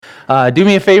Do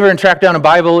me a favor and track down a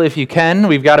Bible if you can.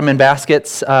 We've got them in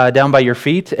baskets down by your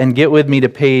feet. And get with me to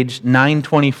page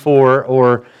 924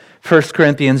 or 1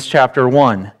 Corinthians chapter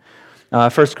 1.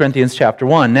 1 Corinthians chapter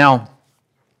 1. Now,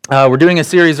 we're doing a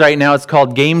series right now. It's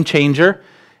called Game Changer.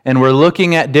 And we're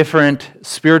looking at different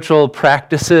spiritual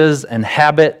practices and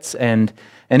habits and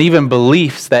even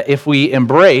beliefs that if we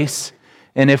embrace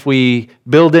and if we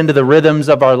build into the rhythms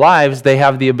of our lives, they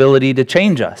have the ability to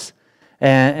change us.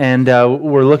 And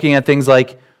we're looking at things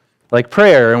like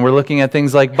prayer, and we're looking at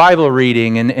things like Bible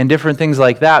reading and different things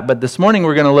like that. But this morning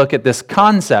we're going to look at this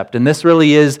concept, and this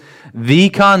really is the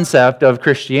concept of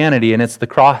Christianity, and it's the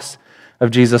cross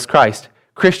of Jesus Christ.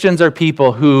 Christians are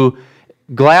people who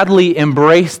gladly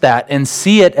embrace that and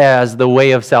see it as the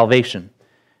way of salvation.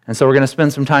 And so we're going to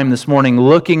spend some time this morning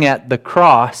looking at the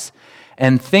cross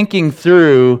and thinking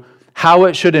through how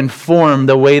it should inform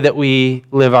the way that we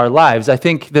live our lives. I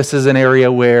think this is an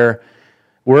area where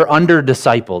we're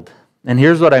under-discipled. And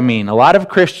here's what I mean. A lot of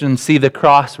Christians see the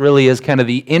cross really as kind of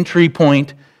the entry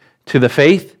point to the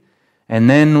faith, and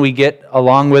then we get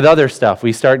along with other stuff.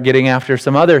 We start getting after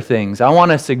some other things. I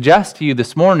want to suggest to you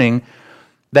this morning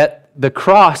that the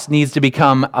cross needs to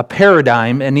become a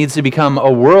paradigm, it needs to become a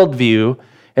worldview,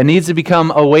 it needs to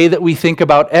become a way that we think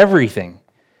about everything.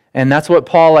 And that's what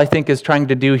Paul, I think, is trying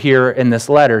to do here in this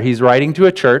letter. He's writing to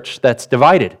a church that's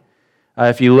divided.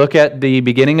 If you look at the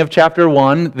beginning of chapter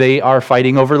 1, they are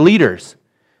fighting over leaders.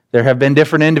 There have been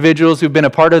different individuals who've been a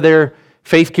part of their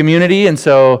faith community, and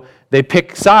so they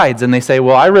pick sides, and they say,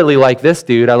 well, I really like this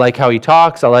dude. I like how he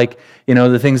talks. I like,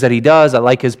 the things that he does. I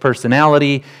like his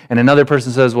personality. And another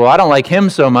person says, well, I don't like him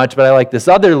so much, but I like this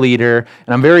other leader,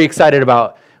 and I'm very excited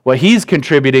about what he's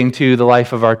contributing to the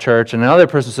life of our church. And another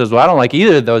person says, well, I don't like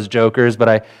either of those jokers,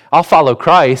 but I'll follow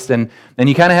Christ. And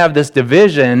you kind of have this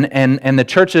division, and the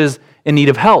church is in need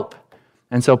of help.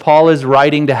 And so Paul is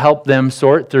writing to help them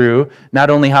sort through not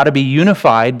only how to be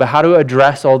unified, but how to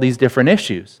address all these different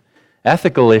issues.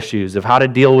 Ethical issues of how to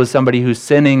deal with somebody who's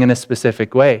sinning in a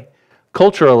specific way.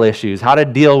 Cultural issues, how to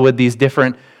deal with these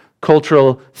different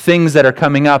cultural things that are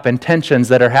coming up and tensions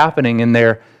that are happening in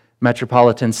their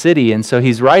metropolitan city. And so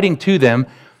he's writing to them,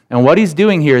 and what he's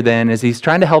doing here then is he's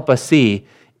trying to help us see,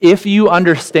 if you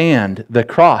understand the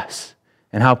cross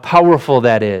and how powerful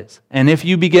that is, and if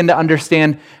you begin to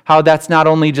understand how that's not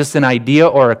only just an idea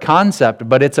or a concept,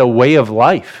 but it's a way of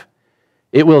life,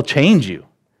 it will change you.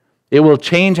 It will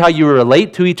change how you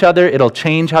relate to each other. It'll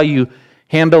change how you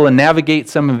handle and navigate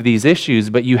some of these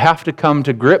issues, but you have to come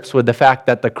to grips with the fact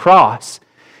that the cross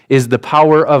is the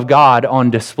power of God on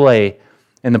display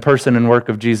in the person and work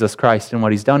of Jesus Christ and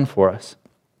what he's done for us.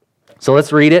 So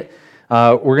let's read it.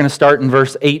 We're going to start in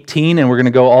verse 18, and we're going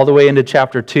to go all the way into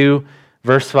chapter 2,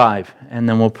 verse 5, and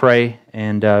then we'll pray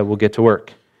and we'll get to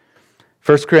work.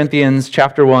 1 Corinthians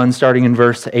chapter 1, starting in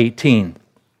verse 18.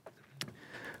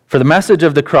 For the message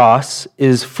of the cross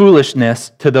is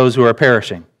foolishness to those who are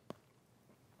perishing.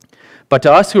 But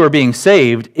to us who are being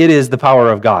saved, it is the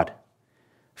power of God.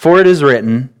 For it is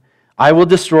written, I will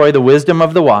destroy the wisdom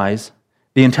of the wise,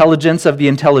 the intelligence of the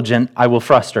intelligent I will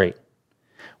frustrate.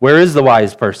 Where is the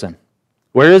wise person?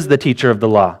 Where is the teacher of the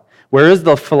law? Where is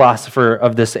the philosopher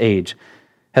of this age?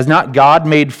 Has not God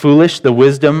made foolish the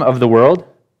wisdom of the world?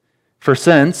 For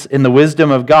since, in the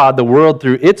wisdom of God, the world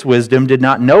through its wisdom did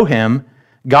not know him,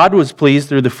 God was pleased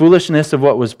through the foolishness of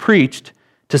what was preached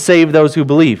to save those who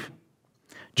believe.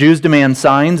 Jews demand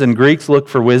signs and Greeks look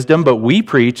for wisdom, but we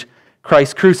preach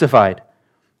Christ crucified,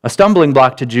 a stumbling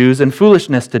block to Jews and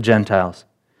foolishness to Gentiles.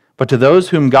 But to those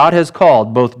whom God has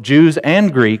called, both Jews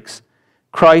and Greeks,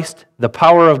 Christ, the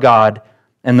power of God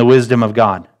and the wisdom of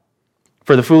God.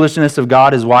 For the foolishness of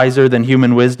God is wiser than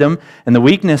human wisdom, and the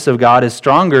weakness of God is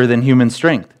stronger than human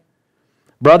strength.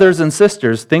 Brothers and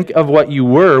sisters, think of what you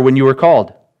were when you were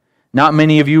called. Not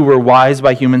many of you were wise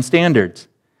by human standards.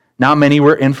 Not many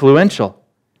were influential.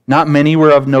 Not many were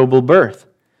of noble birth.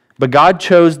 But God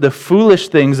chose the foolish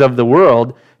things of the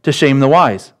world to shame the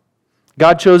wise.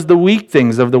 God chose the weak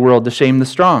things of the world to shame the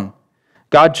strong.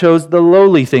 God chose the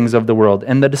lowly things of the world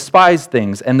and the despised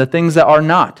things and the things that are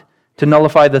not to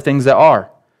nullify the things that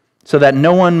are, so that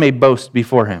no one may boast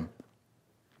before him.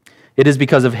 It is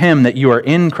because of him that you are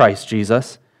in Christ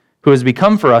Jesus, who has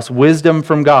become for us wisdom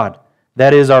from God.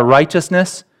 That is our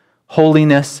righteousness,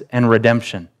 holiness, and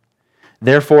redemption.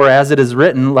 Therefore, as it is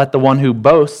written, let the one who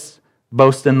boasts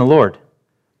boast in the Lord.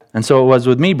 And so it was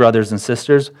with me, brothers and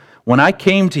sisters. When I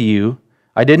came to you,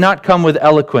 I did not come with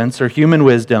eloquence or human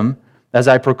wisdom as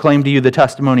I proclaimed to you the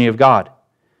testimony of God.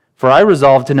 For I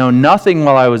resolved to know nothing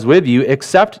while I was with you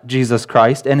except Jesus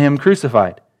Christ and him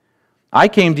crucified. I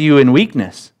came to you in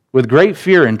weakness, with great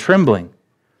fear and trembling.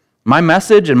 My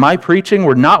message and my preaching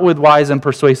were not with wise and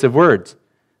persuasive words,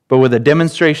 but with a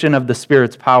demonstration of the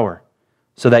Spirit's power,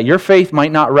 so that your faith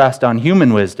might not rest on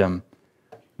human wisdom,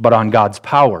 but on God's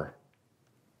power."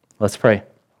 Let's pray.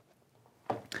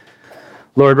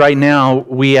 Lord, right now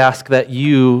we ask that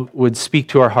you would speak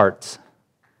to our hearts,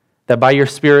 that by your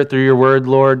Spirit through your word,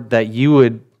 Lord, that you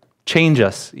would change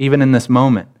us even in this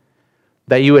moment,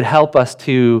 that you would help us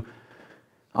to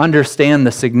understand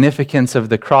the significance of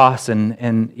the cross,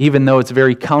 and even though it's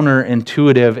very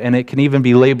counterintuitive and it can even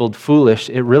be labeled foolish,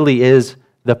 it really is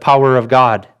the power of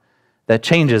God that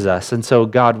changes us. And so,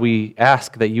 God, we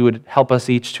ask that you would help us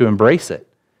each to embrace it,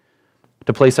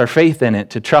 to place our faith in it,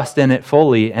 to trust in it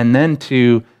fully, and then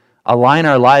to align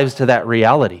our lives to that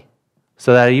reality,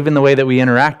 so that even the way that we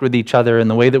interact with each other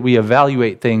and the way that we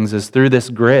evaluate things is through this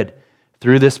grid,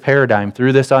 through this paradigm,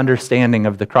 through this understanding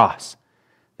of the cross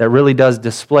that really does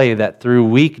display that through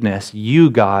weakness,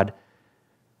 you, God,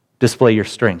 display your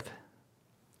strength.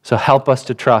 So help us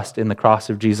to trust in the cross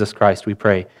of Jesus Christ, we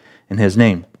pray in his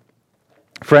name.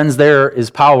 Friends, there is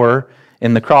power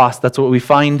in the cross. That's what we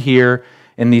find here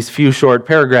in these few short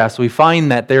paragraphs. We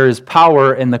find that there is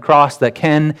power in the cross that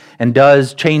can and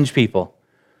does change people,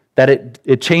 that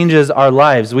it changes our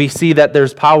lives. We see that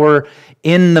there's power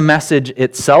in the message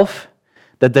itself,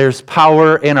 that there's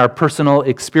power in our personal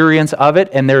experience of it,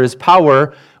 and there is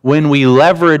power when we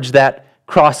leverage that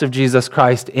cross of Jesus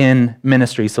Christ in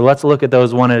ministry. So let's look at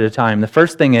those one at a time. The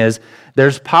first thing is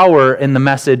there's power in the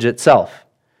message itself.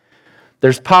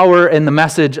 There's power in the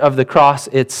message of the cross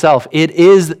itself. It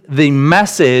is the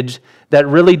message that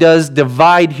really does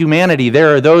divide humanity.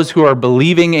 There are those who are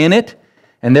believing in it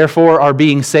and therefore are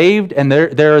being saved, and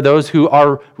there are those who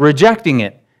are rejecting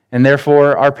it and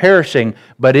therefore are perishing.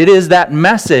 But it is that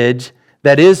message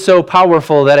that is so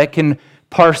powerful that it can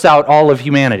parse out all of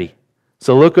humanity.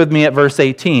 So look with me at verse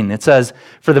 18. It says,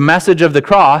 "For the message of the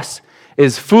cross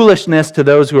is foolishness to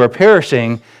those who are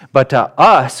perishing, but to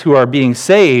us who are being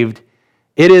saved,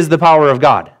 it is the power of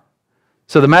God."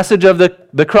 So the message of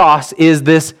the cross is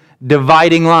this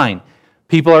dividing line.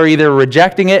 People are either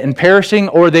rejecting it and perishing,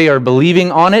 or they are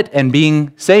believing on it and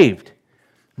being saved.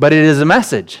 But it is a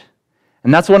message.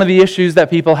 And that's one of the issues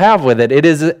that people have with it. It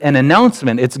is an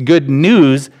announcement. It's good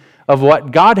news of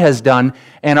what God has done,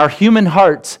 and our human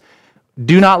hearts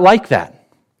do not like that.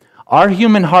 Our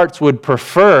human hearts would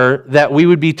prefer that we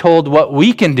would be told what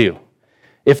we can do.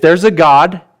 If there's a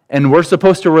God and we're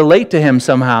supposed to relate to him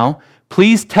somehow,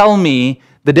 please tell me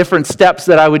the different steps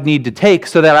that I would need to take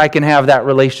so that I can have that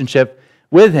relationship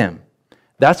with him.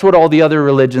 That's what all the other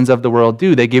religions of the world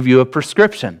do. They give you a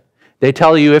prescription. They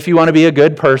tell you if you want to be a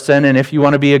good person and if you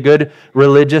want to be a good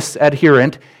religious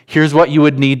adherent, here's what you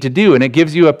would need to do. And it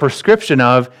gives you a prescription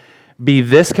of be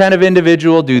this kind of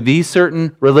individual, do these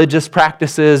certain religious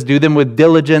practices, do them with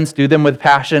diligence, do them with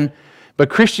passion. But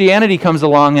Christianity comes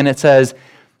along and it says,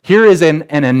 here is an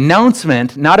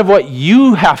announcement, not of what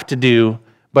you have to do,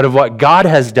 but of what God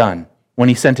has done when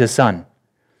he sent his son.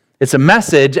 It's a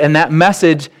message, and that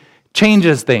message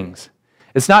changes things.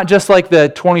 It's not just like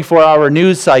the 24-hour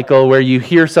news cycle where you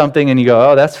hear something and you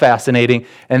go, oh, that's fascinating,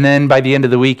 and then by the end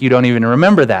of the week you don't even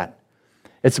remember that.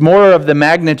 It's more of the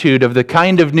magnitude of the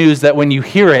kind of news that when you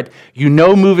hear it, you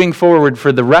know moving forward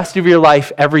for the rest of your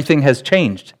life, everything has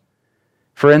changed.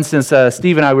 For instance,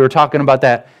 Steve and I, we were talking about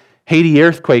that Haiti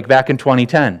earthquake back in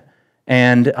 2010.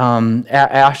 And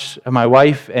Ash, my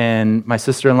wife, and my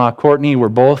sister-in-law, Courtney, were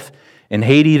both in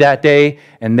Haiti that day,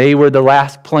 and they were the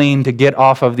last plane to get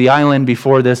off of the island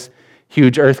before this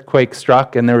huge earthquake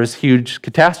struck, and there was huge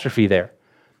catastrophe there.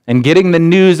 And getting the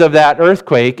news of that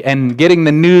earthquake and getting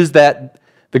the news that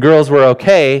the girls were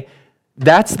okay,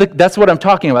 that's what I'm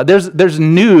talking about. There's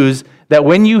news that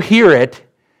when you hear it,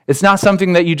 it's not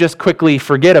something that you just quickly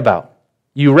forget about.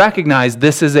 You recognize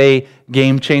this is a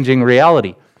game-changing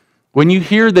reality. When you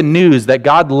hear the news that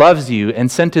God loves you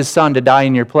and sent his son to die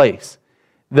in your place,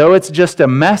 though it's just a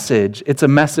message, it's a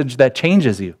message that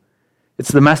changes you.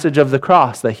 It's the message of the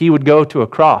cross, that he would go to a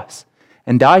cross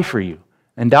and die for you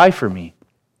and die for me.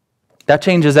 That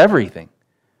changes everything.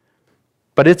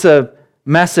 But it's a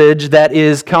message that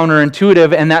is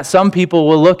counterintuitive and that some people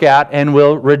will look at and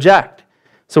will reject.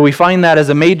 So we find that as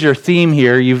a major theme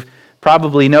here. You've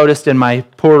probably noticed in my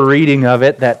poor reading of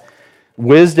it that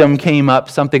wisdom came up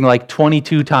something like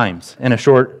 22 times in a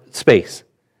short space.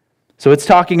 So it's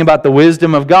talking about the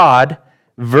wisdom of God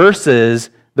versus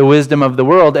the wisdom of the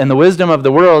world. And the wisdom of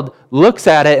the world looks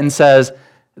at it and says,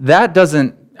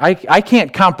 I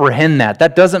can't comprehend that.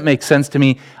 That doesn't make sense to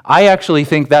me. I actually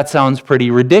think that sounds pretty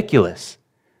ridiculous.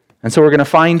 And so we're going to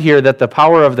find here that the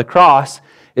power of the cross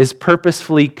is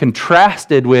purposefully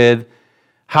contrasted with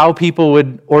how people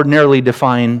would ordinarily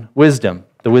define wisdom,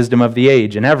 the wisdom of the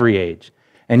age in every age.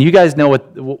 And you guys know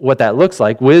what that looks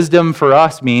like. Wisdom for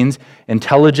us means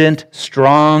intelligent,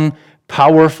 strong,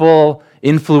 powerful,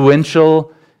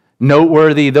 influential,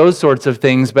 noteworthy, those sorts of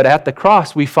things. But at the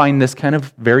cross, we find this kind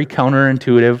of very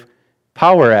counterintuitive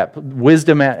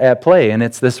wisdom at play. And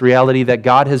it's this reality that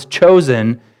God has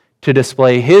chosen to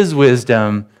display His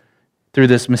wisdom through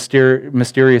this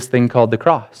mysterious thing called the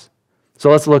cross. So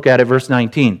let's look at it, verse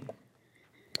 19.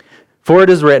 For it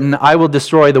is written, I will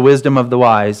destroy the wisdom of the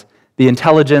wise, the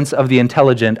intelligence of the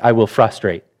intelligent I will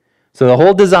frustrate. So the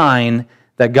whole design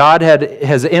that God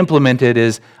has implemented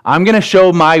is, I'm going to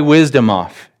show my wisdom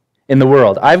off in the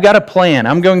world. I've got a plan.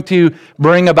 I'm going to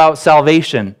bring about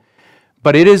salvation.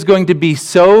 But it is going to be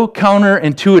so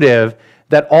counterintuitive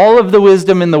that all of the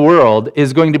wisdom in the world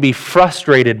is going to be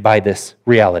frustrated by this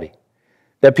reality.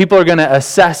 That people are going to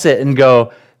assess it and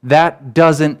go, that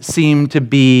doesn't seem to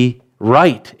be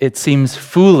right. It seems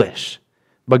foolish.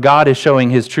 But God is showing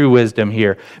His true wisdom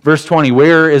here. Verse 20,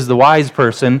 where is the wise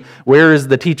person? Where is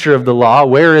the teacher of the law?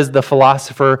 Where is the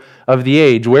philosopher of the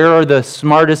age? Where are the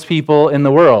smartest people in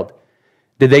the world?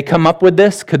 Did they come up with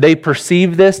this? Could they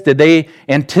perceive this? Did they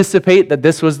anticipate that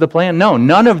this was the plan? No,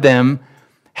 none of them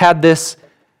had this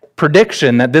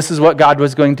prediction that this is what God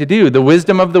was going to do. The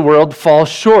wisdom of the world falls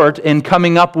short in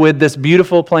coming up with this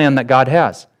beautiful plan that God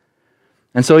has.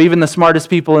 And so even the smartest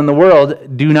people in the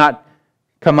world do not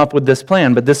come up with this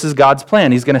plan, but this is God's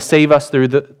plan. He's going to save us through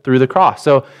the cross.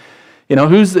 So,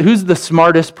 who's the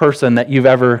smartest person that you've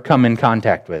ever come in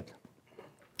contact with?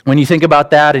 When you think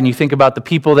about that and you think about the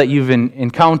people that you've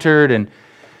encountered and,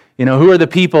 who are the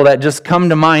people that just come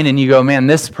to mind and you go, man,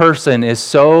 this person is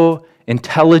so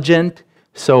intelligent,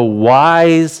 so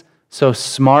wise, so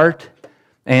smart.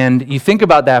 And you think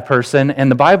about that person and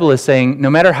the Bible is saying, no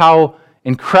matter how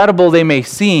incredible they may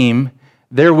seem,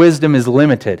 their wisdom is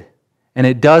limited. And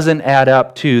it doesn't add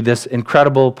up to this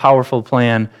incredible, powerful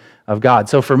plan of God.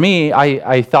 So for me,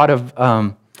 I thought of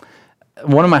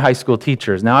one of my high school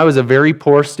teachers. Now, I was a very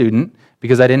poor student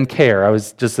because I didn't care. I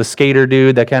was just a skater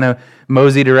dude that kind of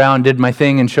moseyed around, did my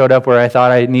thing, and showed up where I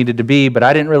thought I needed to be, but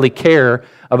I didn't really care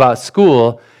about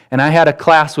school. And I had a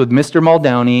class with Mr.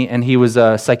 Muldowney, and he was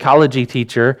a psychology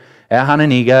teacher at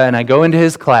Hananiga, and I go into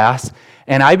his class,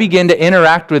 and I begin to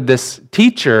interact with this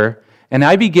teacher, and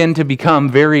I begin to become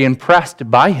very impressed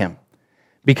by him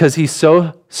because he's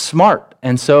so smart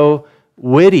and so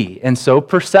witty and so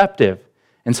perceptive.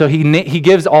 And so he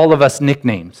gives all of us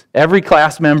nicknames. Every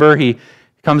class member, he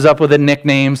comes up with a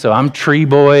nickname. So I'm Tree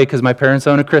Boy because my parents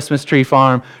own a Christmas tree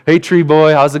farm. Hey, Tree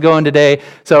Boy, how's it going today?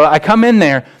 So I come in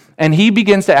there, and he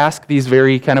begins to ask these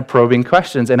very kind of probing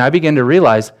questions. And I begin to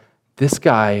realize, this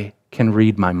guy can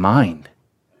read my mind.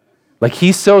 Like,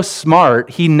 he's so smart,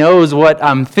 he knows what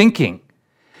I'm thinking.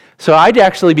 So I'd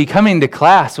actually be coming to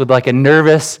class with like a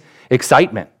nervous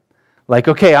excitement. Like,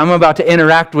 okay, I'm about to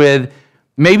interact with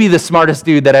maybe the smartest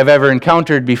dude that I've ever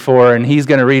encountered before, and he's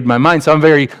going to read my mind. So I'm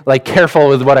very careful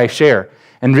with what I share,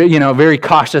 and very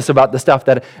cautious about the stuff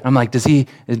that I'm like, does he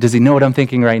know what I'm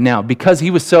thinking right now? Because he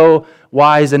was so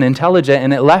wise and intelligent,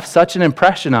 and it left such an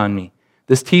impression on me,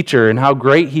 this teacher, and how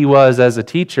great he was as a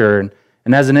teacher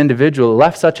and as an individual. It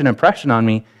left such an impression on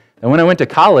me that when I went to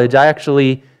college, I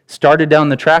actually started down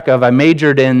the track of, I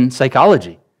majored in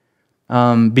psychology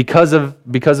because of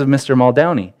Mr.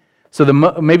 Muldowney. So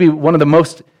maybe one of the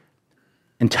most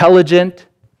intelligent,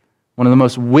 one of the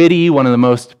most witty, one of the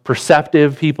most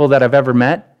perceptive people that I've ever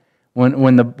met,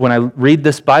 when I read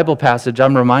this Bible passage,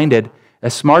 I'm reminded,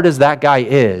 as smart as that guy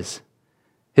is,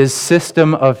 his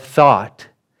system of thought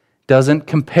doesn't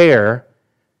compare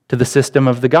to the system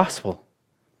of the gospel.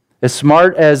 As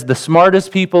smart as the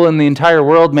smartest people in the entire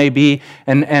world may be,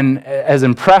 and as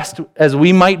impressed as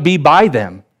we might be by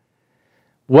them,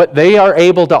 what they are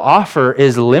able to offer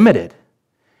is limited.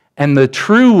 And the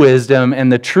true wisdom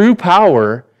and the true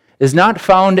power is not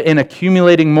found in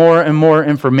accumulating more and more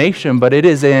information, but it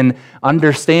is in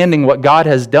understanding what God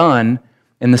has done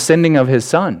in the sending of His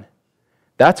Son.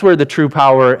 That's where the true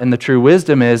power and the true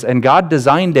wisdom is, and God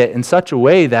designed it in such a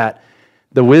way that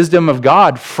the wisdom of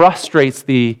God frustrates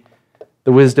the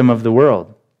wisdom of the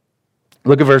world.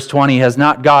 Look at verse 20. Has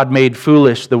not God made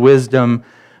foolish the wisdom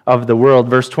of the world?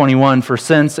 Verse 21, for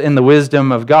since in the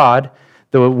wisdom of God,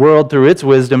 the world through its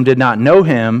wisdom did not know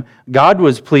Him, God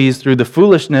was pleased through the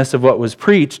foolishness of what was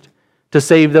preached to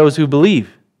save those who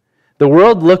believe. The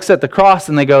world looks at the cross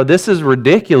and they go, this is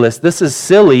ridiculous, this is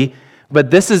silly,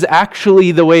 but this is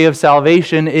actually the way of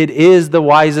salvation. It is the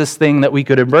wisest thing that we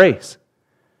could embrace.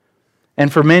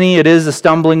 And for many, it is a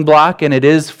stumbling block and it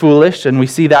is foolish, and we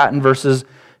see that in verses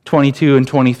 22 and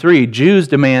 23. Jews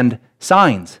demand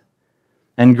signs,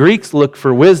 and Greeks look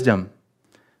for wisdom.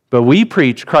 But we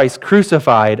preach Christ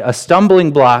crucified, a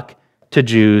stumbling block to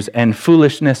Jews and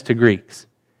foolishness to Greeks.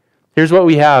 Here's what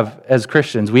we have as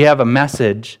Christians. We have a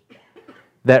message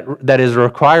that is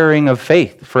requiring of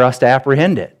faith for us to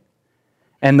apprehend it.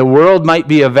 And the world might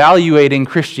be evaluating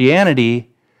Christianity,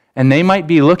 and they might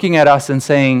be looking at us and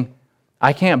saying,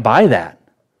 I can't buy that.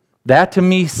 That to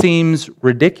me seems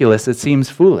ridiculous. It seems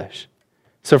foolish.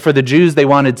 So for the Jews, they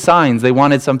wanted signs. They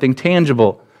wanted something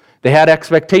tangible. They had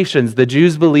expectations. The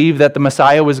Jews believed that the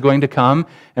Messiah was going to come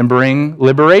and bring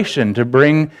liberation, to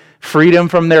bring freedom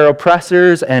from their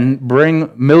oppressors and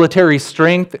bring military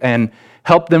strength and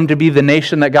help them to be the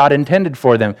nation that God intended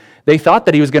for them. They thought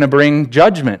that he was going to bring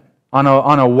judgment on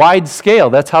a wide scale.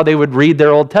 That's how they would read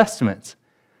their Old Testaments.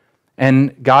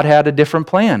 And God had a different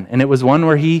plan, and it was one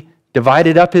where he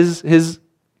divided up his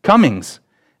comings.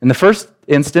 In the first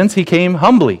instance, he came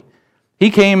humbly.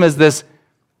 He came as this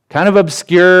kind of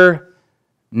obscure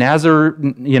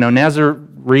Nazarene,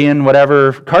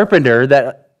 whatever, carpenter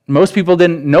that most people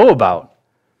didn't know about.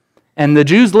 And the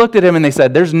Jews looked at him and they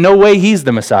said, there's no way he's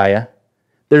the Messiah.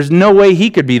 There's no way he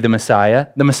could be the Messiah.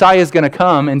 The Messiah is going to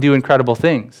come and do incredible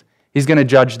things. He's going to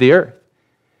judge the earth.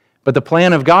 But the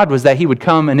plan of God was that he would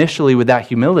come initially with that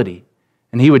humility,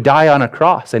 and he would die on a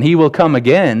cross, and he will come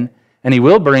again, and he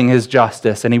will bring his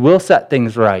justice, and he will set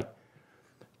things right.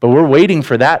 But we're waiting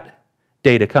for that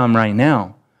day to come right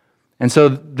now. And so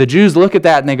the Jews look at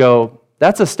that and they go,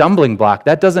 that's a stumbling block.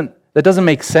 That doesn't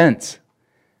make sense.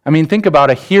 I mean, think about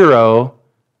a hero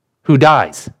who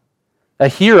dies. A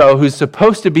hero who's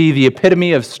supposed to be the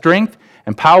epitome of strength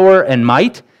and power and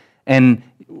might. And,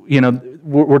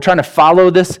 we're trying to follow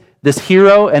this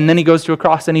hero, and then he goes to a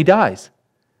cross and he dies.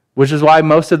 Which is why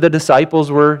most of the disciples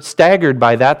were staggered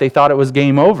by that. They thought it was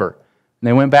game over. And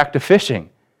they went back to fishing.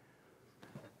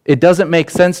 It doesn't make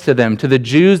sense to them. To the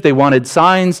Jews, they wanted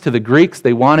signs. To the Greeks,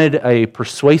 they wanted a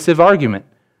persuasive argument.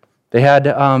 They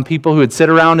had people who would sit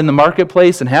around in the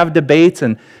marketplace and have debates,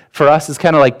 and for us, it's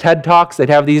kind of like TED Talks. They'd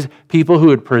have these people who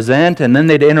would present, and then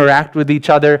they'd interact with each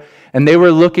other, and they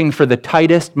were looking for the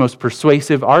tightest, most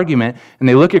persuasive argument, and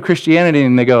they look at Christianity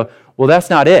and they go, well, that's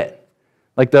not it.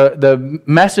 Like the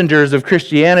messengers of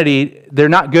Christianity, they're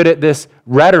not good at this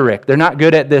rhetoric. They're not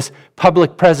good at this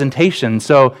public presentation.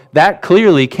 So that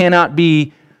clearly cannot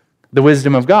be the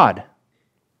wisdom of God.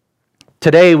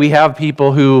 Today we have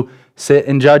people who sit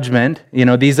in judgment.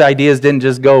 These ideas didn't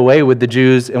just go away with the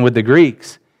Jews and with the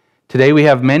Greeks. Today we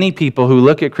have many people who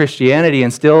look at Christianity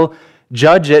and still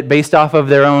judge it based off of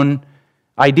their own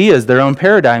ideas, their own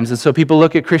paradigms. And so people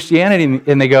look at Christianity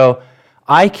and they go,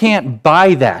 I can't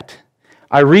buy that.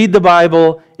 I read the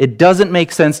Bible, it doesn't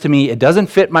make sense to me, it doesn't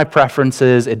fit my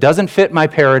preferences, it doesn't fit my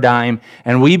paradigm,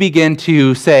 and we begin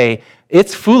to say,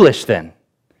 it's foolish then.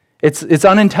 It's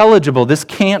unintelligible. This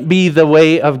can't be the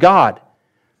way of God.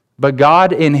 But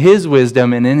God, in his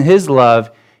wisdom and in his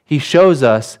love, he shows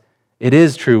us it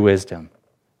is true wisdom.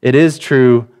 It is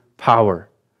true power.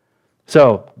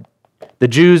 So, the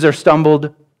Jews are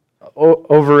stumbled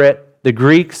over it. The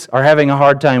Greeks are having a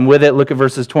hard time with it. Look at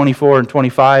verses 24 and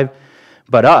 25.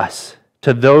 But us,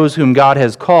 to those whom God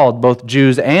has called, both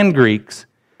Jews and Greeks,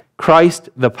 Christ,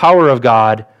 the power of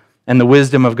God, and the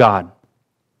wisdom of God.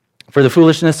 For the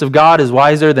foolishness of God is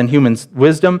wiser than human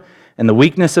wisdom, and the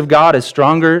weakness of God is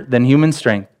stronger than human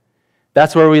strength.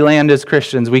 That's where we land as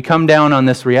Christians. We come down on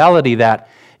this reality that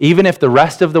even if the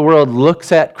rest of the world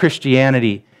looks at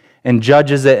Christianity and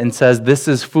judges it and says, this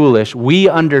is foolish, we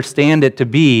understand it to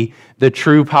be the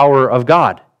true power of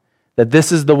God. That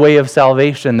this is the way of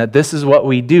salvation, that this is what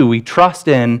we do. We trust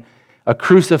in a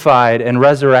crucified and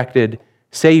resurrected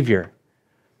Savior.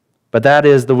 But that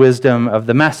is the wisdom of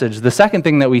the message. The second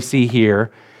thing that we see here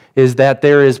is that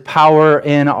there is power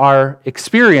in our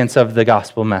experience of the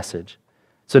gospel message.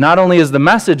 So not only is the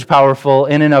message powerful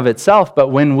in and of itself, but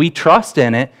when we trust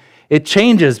in it, it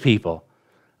changes people.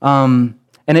 And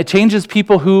it changes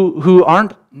people who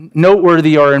aren't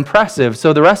noteworthy or impressive.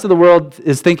 So the rest of the world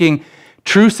is thinking,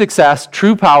 true success,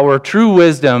 true power, true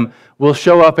wisdom will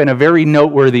show up in a very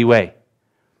noteworthy way.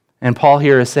 And Paul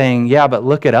here is saying, yeah, but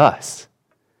look at us.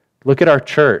 Look at our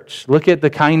church. Look at the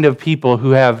kind of people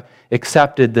who have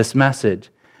accepted this message.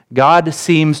 God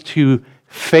seems to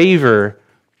favor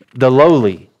the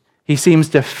lowly. He seems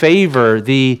to favor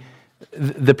the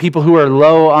people who are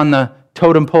low on the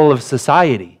totem pole of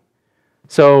society.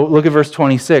 So look at verse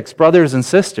 26. Brothers and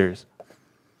sisters,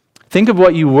 think of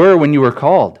what you were when you were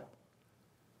called.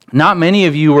 Not many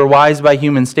of you were wise by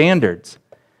human standards.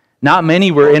 Not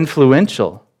many were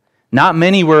influential. Not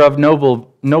many were of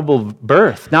noble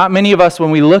birth. Not many of us,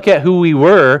 when we look at who we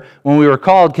were when we were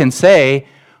called, can say,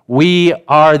 we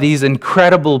are these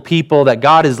incredible people that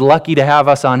God is lucky to have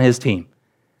us on his team.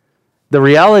 The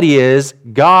reality is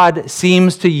God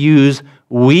seems to use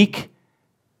weak,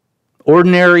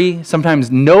 ordinary,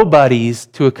 sometimes nobodies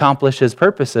to accomplish his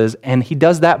purposes, and he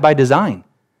does that by design.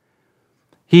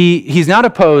 He's not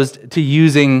opposed to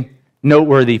using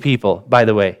noteworthy people, by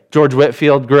the way. George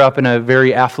Whitefield grew up in a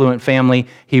very affluent family.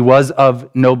 He was of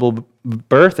noble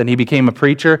birth, and he became a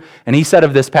preacher. And he said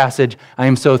of this passage, I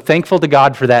am so thankful to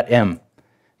God for that M,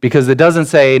 because it doesn't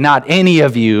say not any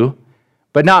of you,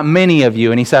 but not many of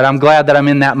you. And he said, I'm glad that I'm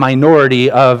in that minority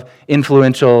of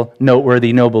influential,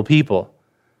 noteworthy, noble people.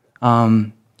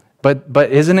 But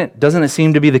doesn't it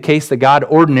seem to be the case that God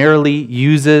ordinarily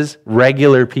uses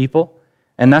regular people?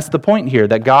 And that's the point here,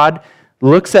 that God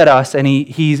looks at us and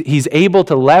he's able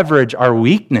to leverage our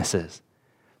weaknesses.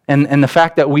 And the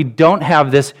fact that we don't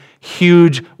have this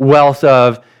huge wealth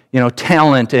of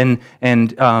talent and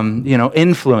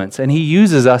influence. And he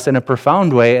uses us in a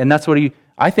profound way, and that's what he,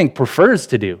 I think, prefers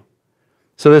to do.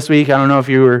 So this week, I don't know if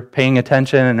you were paying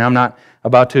attention, and I'm not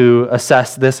about to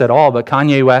assess this at all, but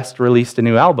Kanye West released a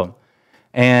new album.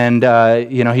 And,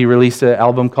 he released an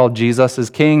album called Jesus is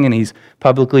King, and he's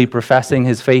publicly professing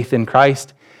his faith in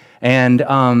Christ.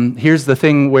 And here's the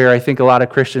thing where I think a lot of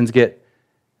Christians get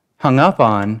hung up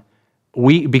on.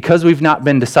 Because we've not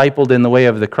been discipled in the way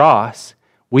of the cross,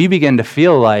 we begin to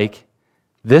feel like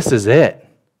this is it.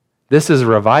 This is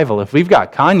revival. If we've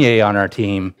got Kanye on our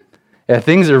team,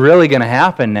 things are really going to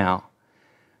happen now.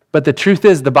 But the truth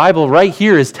is, the Bible right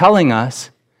here is telling us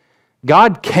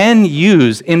God can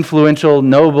use influential,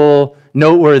 noble,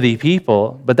 noteworthy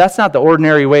people, but that's not the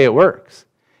ordinary way it works.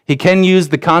 He can use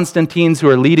the Constantines who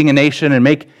are leading a nation and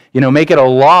make it a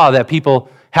law that people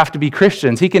have to be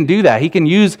Christians. He can do that. He can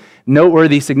use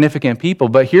noteworthy, significant people.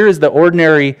 But here is the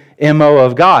ordinary MO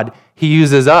of God. He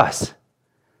uses us.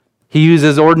 He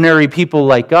uses ordinary people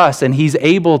like us, and he's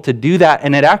able to do that,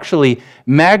 and it actually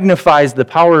magnifies the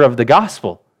power of the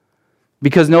gospel.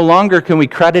 Because no longer can we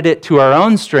credit it to our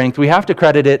own strength. We have to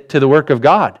credit it to the work of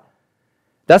God.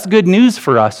 That's good news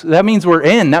for us. That means we're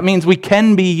in. That means we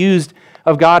can be used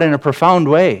of God in a profound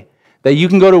way. That you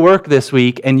can go to work this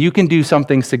week and you can do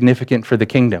something significant for the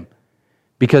kingdom.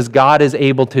 Because God is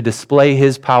able to display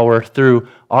his power through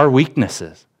our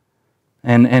weaknesses.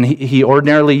 And he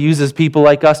ordinarily uses people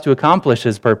like us to accomplish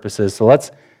his purposes. So let's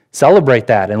celebrate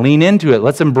that and lean into it.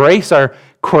 Let's embrace our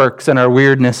quirks and our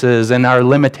weirdnesses and our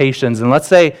limitations. And let's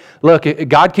say, look,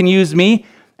 God can use me,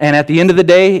 and at the end of the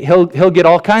day, he'll get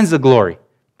all kinds of glory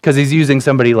because he's using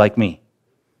somebody like me.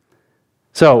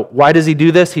 So why does he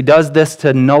do this? He does this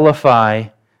to nullify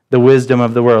the wisdom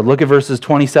of the world. Look at verses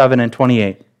 27 and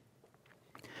 28.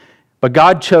 But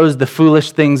God chose the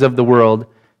foolish things of the world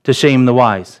to shame the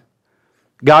wise.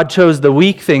 God chose the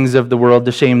weak things of the world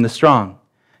to shame the strong.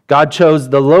 God chose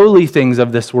the lowly things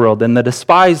of this world and the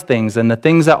despised things and the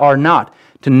things that are not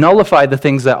to nullify the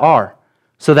things that are,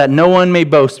 so that no one may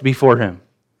boast before him.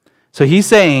 So he's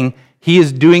saying he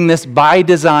is doing this by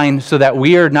design so that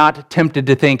we are not tempted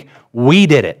to think we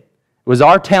did it. It was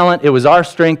our talent, it was our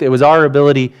strength, it was our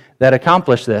ability that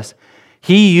accomplished this.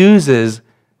 He uses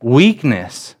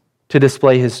weakness to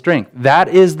display his strength. That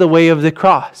is the way of the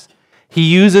cross. He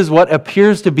uses what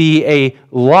appears to be a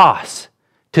loss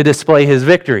to display his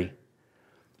victory.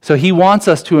 So he wants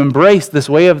us to embrace this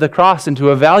way of the cross and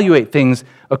to evaluate things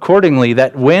accordingly,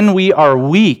 that when we are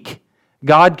weak,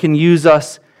 God can use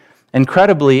us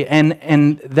incredibly,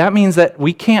 and that means that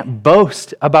we can't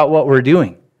boast about what we're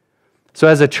doing. So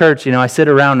as a church, I sit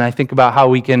around and I think about how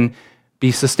we can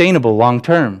be sustainable long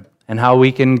term, and how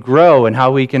we can grow, and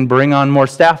how we can bring on more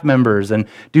staff members and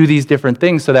do these different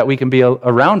things so that we can be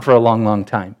around for a long, long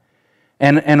time.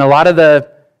 And a lot of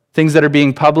the things that are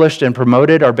being published and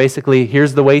promoted are basically,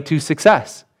 here's the way to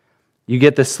success. You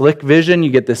get this slick vision,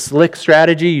 you get this slick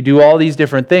strategy, you do all these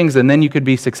different things, and then you could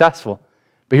be successful.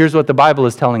 But here's what the Bible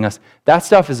is telling us. That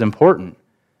stuff is important.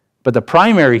 But the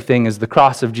primary thing is the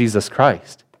cross of Jesus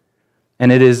Christ.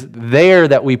 And it is there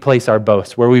that we place our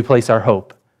boast, where we place our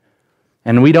hope.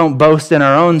 And we don't boast in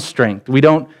our own strength. We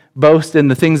don't boast in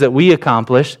the things that we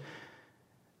accomplish.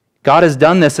 God has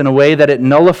done this in a way that it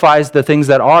nullifies the things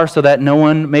that are, so that no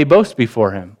one may boast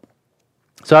before him.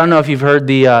 So I don't know if you've heard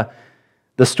the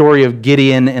story of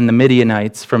Gideon and the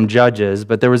Midianites from Judges,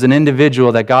 but there was an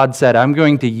individual that God said, I'm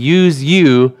going to use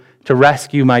you to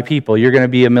rescue my people. You're going to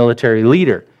be a military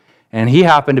leader. And he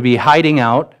happened to be hiding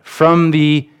out from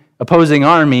the opposing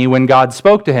army when God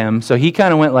spoke to him, so he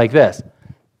kind of went like this.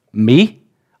 Me?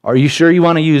 Are you sure you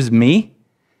want to use me?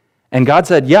 And God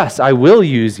said, yes, I will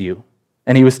use you.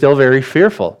 And he was still very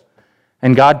fearful.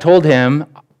 And God told him,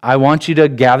 I want you to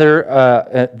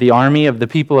gather the army of the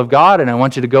people of God, and I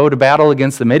want you to go to battle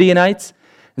against the Midianites.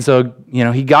 And so,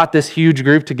 he got this huge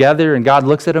group together, and God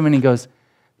looks at him and he goes,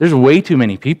 there's way too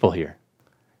many people here.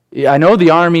 I know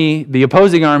the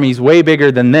opposing army is way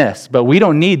bigger than this, but we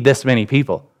don't need this many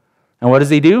people. And what does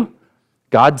he do?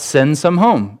 God sends some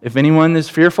home. If anyone is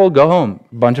fearful, go home.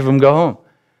 A bunch of them go home.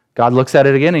 God looks at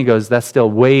it again and he goes, that's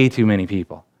still way too many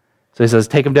people. So he says,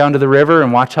 take them down to the river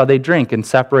and watch how they drink and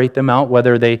separate them out,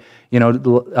 whether they,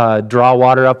 draw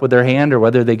water up with their hand or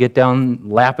whether they get down,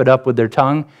 lap it up with their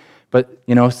tongue. But,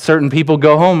 certain people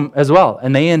go home as well,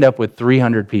 and they end up with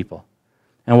 300 people.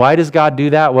 And why does God do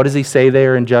that? What does he say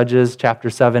there in Judges chapter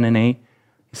 7 and 8?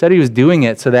 He said he was doing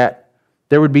it so that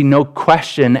there would be no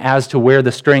question as to where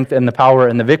the strength and the power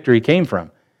and the victory came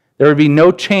from. There would be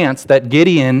no chance that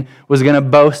Gideon was going to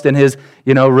boast in his,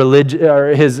 religion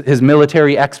or his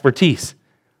military expertise.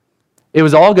 It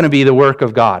was all going to be the work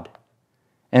of God.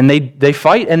 And they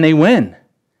fight and they win.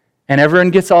 And everyone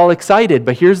gets all excited.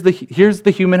 But here's the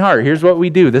human heart. Here's what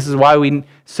we do. This is why we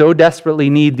so desperately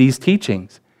need these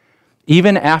teachings.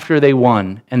 Even after they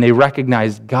won and they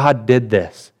recognized God did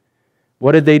this,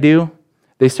 what did they do?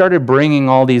 They started bringing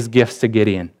all these gifts to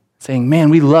Gideon, saying, man,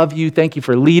 we love you. Thank you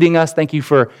for leading us. Thank you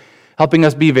for helping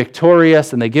us be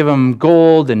victorious. And they give him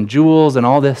gold and jewels and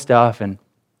all this stuff. And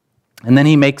then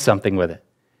he makes something with it.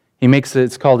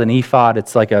 It's called an ephod.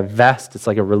 It's like a vest. It's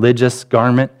like a religious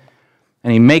garment.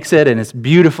 And he makes it, and it's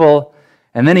beautiful.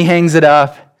 And then he hangs it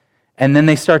up, and then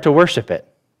they start to worship it.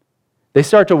 They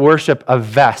start to worship a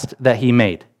vest that he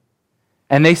made.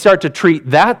 And they start to treat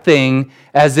that thing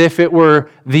as if it were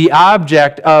the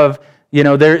object of,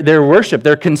 their worship,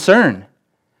 their concern.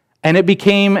 And it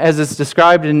became, as it's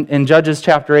described in Judges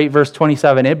chapter 8, verse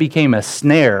 27, it became a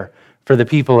snare for the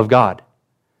people of God.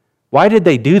 Why did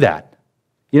they do that?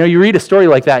 You read a story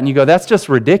like that and you go, that's just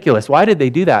ridiculous. Why did they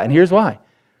do that? And here's why.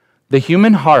 The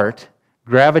human heart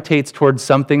gravitates towards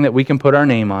something that we can put our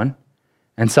name on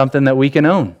and something that we can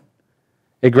own.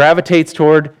 It gravitates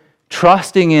toward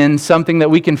trusting in something that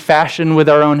we can fashion with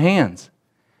our own hands.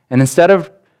 And instead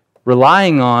of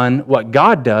relying on what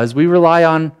God does, we rely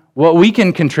on what we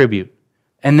can contribute.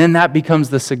 And then that becomes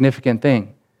the significant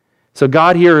thing. So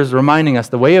God here is reminding us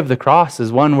the way of the cross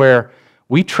is one where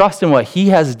we trust in what he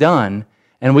has done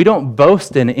and we don't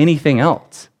boast in anything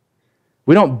else.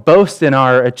 We don't boast in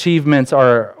our achievements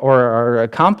or our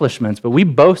accomplishments, but we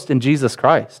boast in Jesus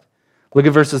Christ. Look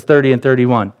at verses 30 and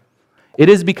 31. It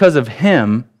is because of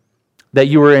him that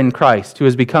you are in Christ, who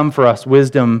has become for us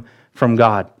wisdom from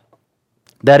God.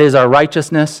 That is our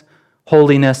righteousness,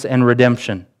 holiness, and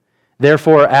redemption.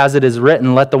 Therefore, as it is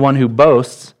written, let the one who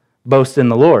boasts, boast in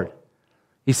the Lord.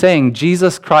 He's saying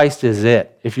Jesus Christ is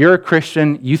it. If you're a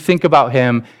Christian, you think about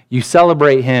him, you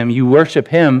celebrate him, you worship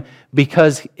him,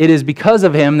 because it is because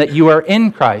of him that you are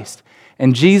in Christ.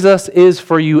 And Jesus is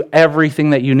for you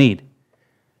everything that you need.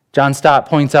 John Stott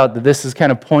points out that this is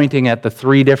kind of pointing at the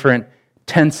three different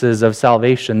tenses of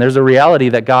salvation. There's a reality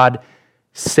that God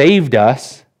saved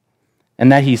us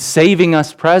and that he's saving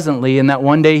us presently and that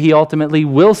one day he ultimately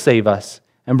will save us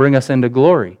and bring us into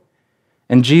glory.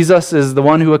 And Jesus is the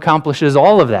one who accomplishes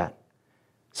all of that.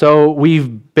 So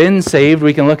we've been saved.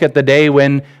 We can look at the day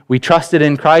when we trusted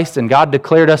in Christ and God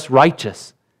declared us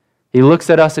righteous. He looks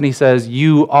at us and he says,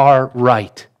 you are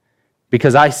right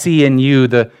because I see in you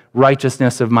the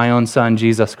righteousness of my own Son,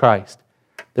 Jesus Christ.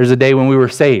 There's a day when we were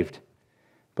saved.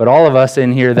 But all of us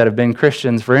in here that have been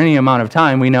Christians for any amount of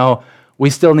time, we know we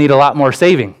still need a lot more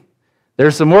saving.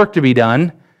 There's some work to be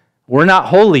done. We're not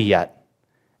holy yet.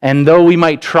 And though we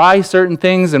might try certain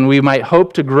things and we might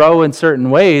hope to grow in certain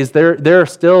ways, there are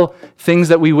still things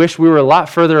that we wish we were a lot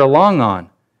further along on.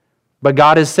 But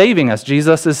God is saving us.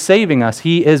 Jesus is saving us.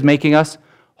 He is making us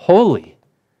holy.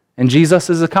 And Jesus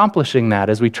is accomplishing that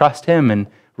as we trust him and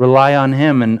rely on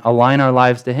him and align our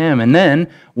lives to him. And then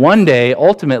one day,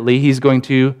 ultimately, he's going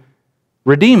to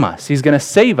redeem us. He's going to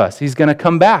save us. He's going to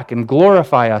come back and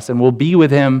glorify us, and we'll be with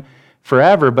him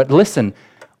forever. But listen,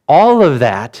 all of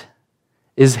that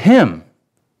is him.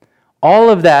 All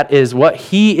of that is what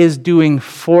he is doing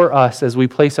for us as we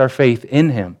place our faith in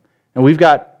him. And we've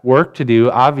got work to do,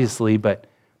 obviously, but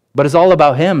it's all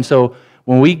about him. So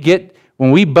when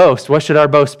we boast, what should our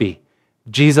boast be?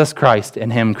 Jesus Christ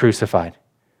and him crucified.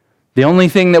 The only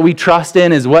thing that we trust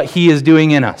in is what he is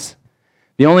doing in us.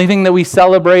 The only thing that we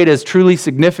celebrate as truly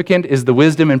significant is the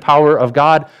wisdom and power of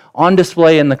God on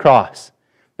display in the cross.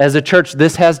 As a church,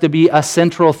 this has to be a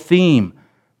central theme,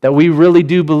 that we really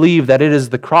do believe that it is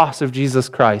the cross of Jesus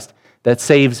Christ that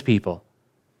saves people.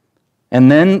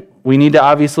 And then we need to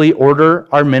obviously order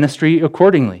our ministry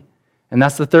accordingly. And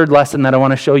that's the third lesson that I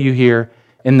want to show you here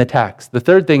in the text. The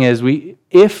third thing is,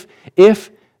 if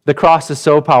the cross is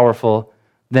so powerful,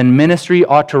 then ministry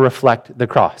ought to reflect the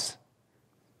cross.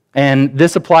 And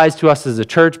this applies to us as a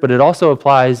church, but it also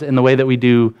applies in the way that we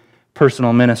do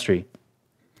personal ministry.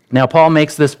 Now, Paul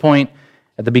makes this point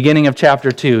at the beginning of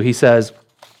chapter 2. He says,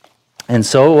 "And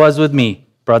so it was with me,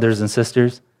 brothers and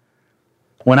sisters.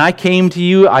 When I came to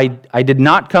you, I did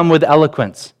not come with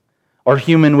eloquence or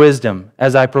human wisdom,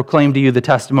 as I proclaimed to you the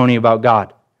testimony about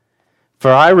God.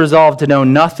 For I resolved to know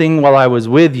nothing while I was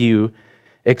with you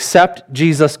except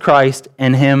Jesus Christ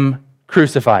and Him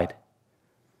crucified."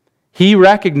 He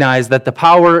recognized that the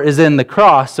power is in the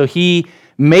cross, so he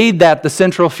made that the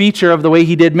central feature of the way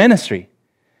he did ministry.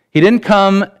 He didn't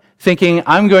come thinking,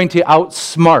 I'm going to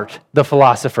outsmart the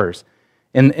philosophers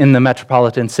in the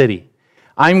metropolitan city.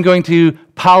 I'm going to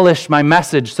polish my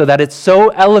message so that it's so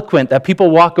eloquent that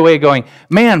people walk away going,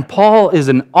 man, Paul is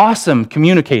an awesome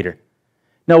communicator.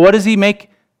 Now, what does he make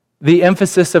the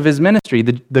emphasis of his ministry?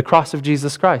 The cross of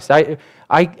Jesus Christ.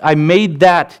 I made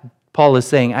that, Paul is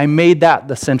saying, I made that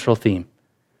the central theme.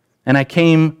 And I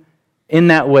came in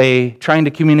that way trying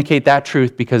to communicate that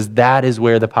truth because that is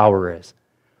where the power is.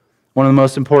 One of the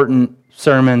most important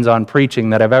sermons on preaching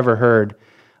that I've ever heard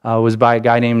was by a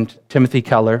guy named Timothy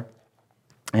Keller.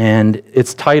 And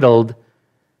it's titled,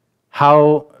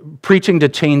 How Preaching to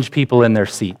Change People in Their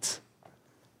Seats.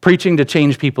 Preaching to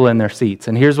change people in their seats.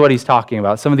 And here's what he's talking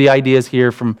about. Some of the ideas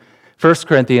here from 1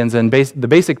 Corinthians, and the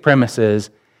basic premise is,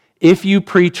 if you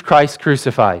preach Christ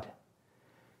crucified,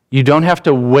 you don't have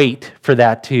to wait for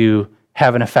that to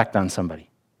have an effect on somebody.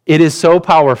 It is so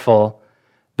powerful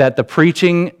that the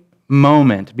preaching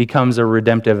moment becomes a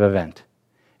redemptive event.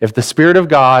 If the Spirit of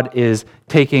God is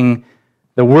taking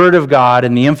the Word of God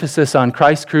and the emphasis on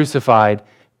Christ crucified,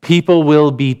 people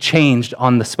will be changed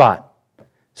on the spot.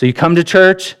 So you come to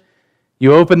church,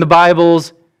 you open the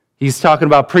Bibles, he's talking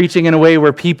about preaching in a way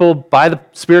where people, by the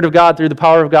Spirit of God, through the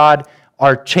power of God,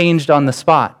 are changed on the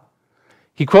spot.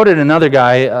 He quoted another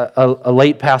guy, a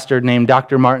late pastor named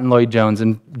Dr. Martin Lloyd-Jones,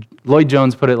 and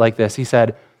Lloyd-Jones put it like this. He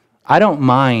said, I don't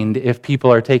mind if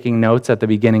people are taking notes at the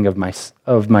beginning of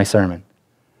my sermon,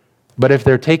 but if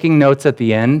they're taking notes at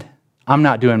the end, I'm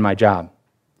not doing my job.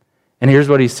 And here's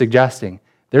what he's suggesting.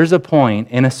 There's a point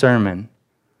in a sermon,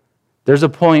 there's a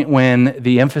point when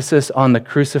the emphasis on the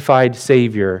crucified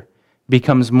Savior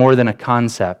becomes more than a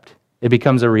concept. It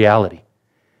becomes a reality.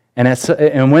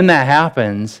 And when that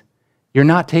happens, you're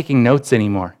not taking notes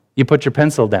anymore. You put your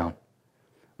pencil down.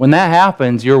 When that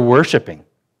happens, you're worshiping.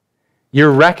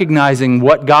 You're recognizing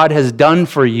what God has done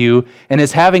for you and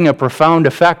is having a profound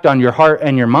effect on your heart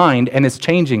and your mind, and it's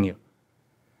changing you.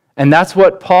 And that's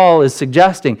what Paul is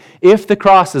suggesting. If the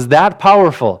cross is that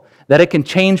powerful that it can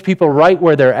change people right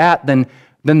where they're at, then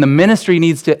the ministry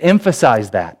needs to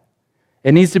emphasize that.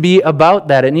 It needs to be about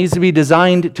that. It needs to be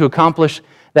designed to accomplish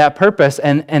that purpose.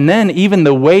 And then even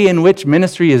the way in which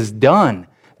ministry is done,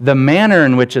 the manner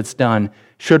in which it's done,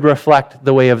 should reflect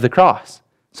the way of the cross.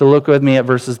 So look with me at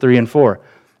verses 3 and 4.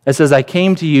 It says, I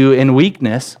came to you in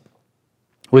weakness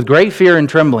with great fear and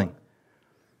trembling.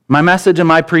 My message and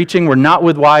my preaching were not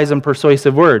with wise and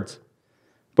persuasive words,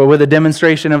 but with a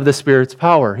demonstration of the Spirit's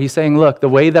power. He's saying, look, the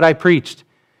way that I preached,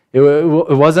 it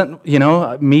wasn't,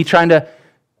 me trying to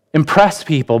impress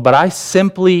people, but I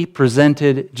simply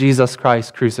presented Jesus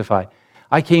Christ crucified.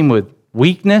 I came with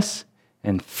weakness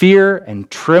and fear and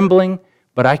trembling,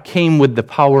 but I came with the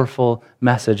powerful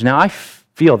message. Now, I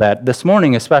feel that this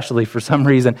morning, especially for some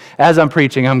reason, as I'm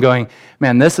preaching, I'm going,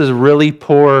 man, this is really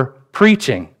poor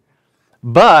preaching,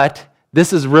 but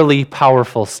this is really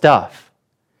powerful stuff.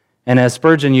 And as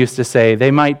Spurgeon used to say,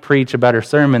 they might preach a better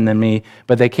sermon than me,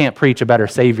 but they can't preach a better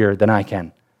Savior than I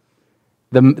can.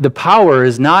 The power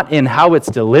is not in how it's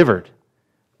delivered.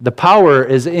 The power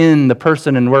is in the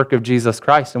person and work of Jesus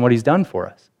Christ and what He's done for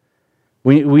us.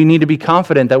 We need to be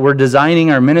confident that we're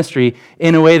designing our ministry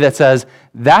in a way that says,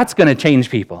 that's going to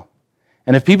change people.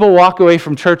 And if people walk away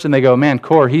from church and they go, man,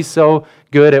 Core, he's so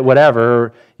good at whatever,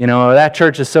 or, that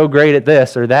church is so great at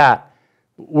this or that,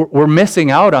 we're missing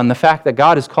out on the fact that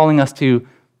God is calling us to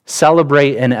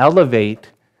celebrate and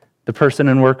elevate the person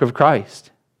and work of Christ.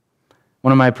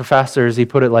 One of my professors, he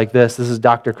put it like this. This is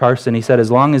Dr. Carson. He said, as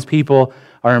long as people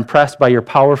are impressed by your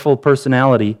powerful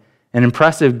personality and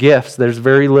impressive gifts, there's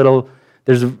very little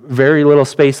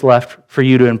space left for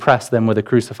you to impress them with a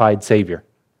crucified Savior.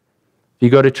 If you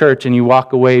go to church and you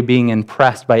walk away being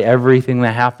impressed by everything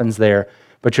that happens there,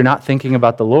 but you're not thinking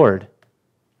about the Lord,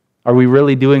 are we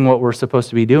really doing what we're supposed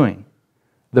to be doing?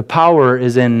 The power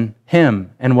is in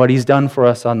Him and what He's done for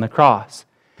us on the cross.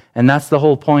 And that's the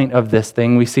whole point of this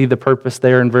thing. We see the purpose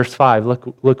there in verse 5.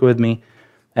 Look with me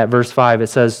at verse 5. It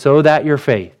says, so that your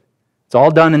faith, it's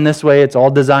all done in this way, it's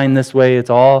all designed this way, it's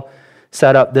all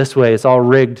set up this way, it's all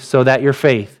rigged so that your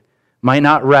faith might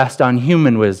not rest on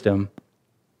human wisdom,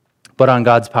 but on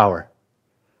God's power.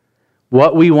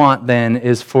 What we want then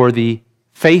is for the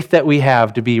faith that we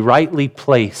have to be rightly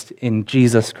placed in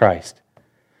Jesus Christ.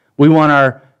 We want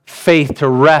our faith to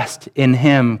rest in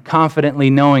Him, confidently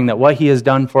knowing that what He has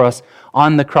done for us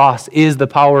on the cross is the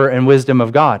power and wisdom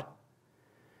of God.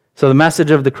 So the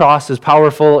message of the cross is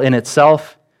powerful in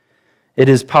itself. It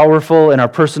is powerful in our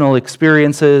personal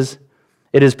experiences.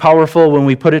 It is powerful when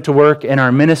we put it to work in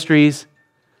our ministries.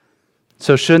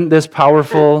 So shouldn't this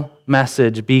powerful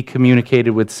message be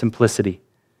communicated with simplicity?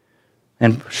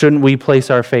 And shouldn't we place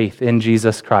our faith in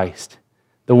Jesus Christ,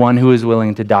 the one who is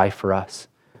willing to die for us?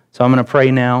 So I'm going to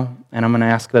pray now, and I'm going to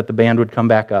ask that the band would come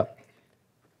back up.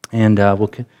 And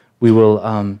we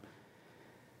will...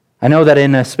 I know that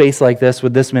in a space like this,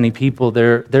 with this many people,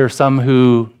 there are some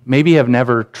who maybe have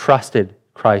never trusted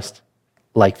Christ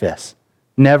like this,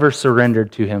 never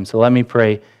surrendered to Him. So let me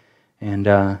pray and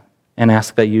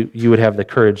ask that you would have the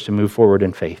courage to move forward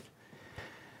in faith.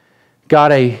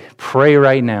 God, I pray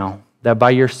right now that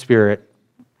by your Spirit,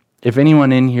 if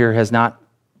anyone in here has not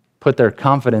put their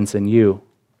confidence in you,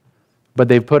 but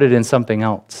they've put it in something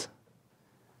else,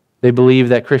 they believe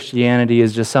that Christianity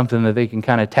is just something that they can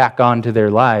kind of tack on to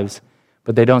their lives,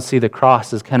 but they don't see the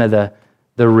cross as kind of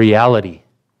the reality,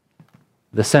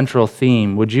 the central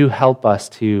theme. Would you help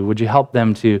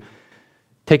them to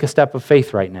take a step of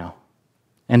faith right now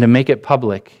and to make it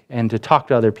public and to talk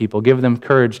to other people, give them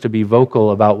courage to be vocal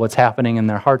about what's happening in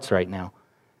their hearts right now?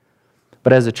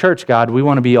 But as a church, God, we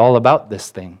want to be all about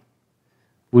this thing.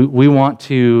 We want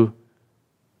to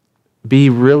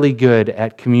be really good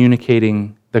at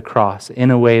communicating the cross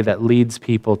in a way that leads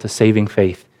people to saving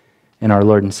faith in our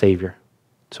Lord and Savior.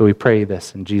 So we pray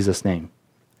this in Jesus' name.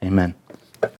 Amen.